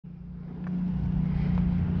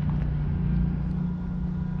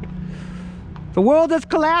The world is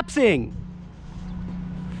collapsing.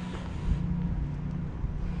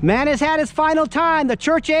 Man has had his final time. The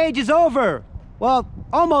church age is over. Well,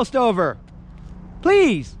 almost over.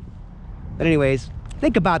 Please. But anyways,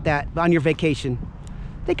 think about that on your vacation.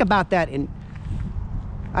 Think about that. And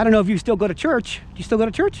I don't know if you still go to church. Do you still go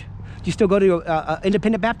to church? Do you still go to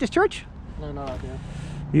Independent Baptist Church? No, no idea.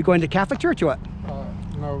 You going to Catholic church or what?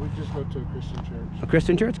 No, we just go to a Christian church. A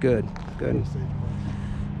Christian church? Good, good.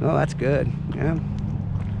 Oh, that's good. Yeah,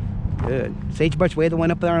 good. Sagebrush Way, the one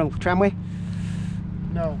up there on the tramway?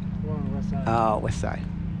 No, one on the west side. Oh, west side.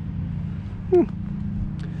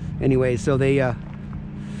 Anyway, so they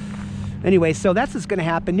anyway, so that's what's going to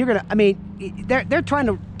happen. You're gonna, I mean, they're trying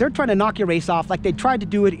to knock your race off, like they tried to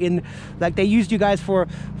do it in, like they used you guys for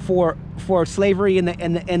slavery in the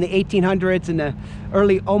 1800s and the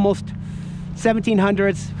early almost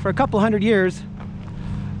 1700s for a couple hundred years.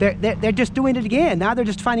 They're just doing it again. Now they're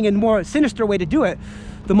just finding a more sinister way to do it.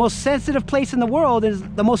 The most sensitive place in the world is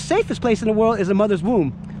the most safest place in the world is a mother's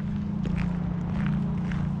womb.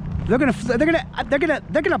 They're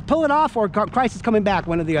gonna pull it off, or Christ is coming back,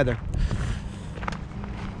 one or the other.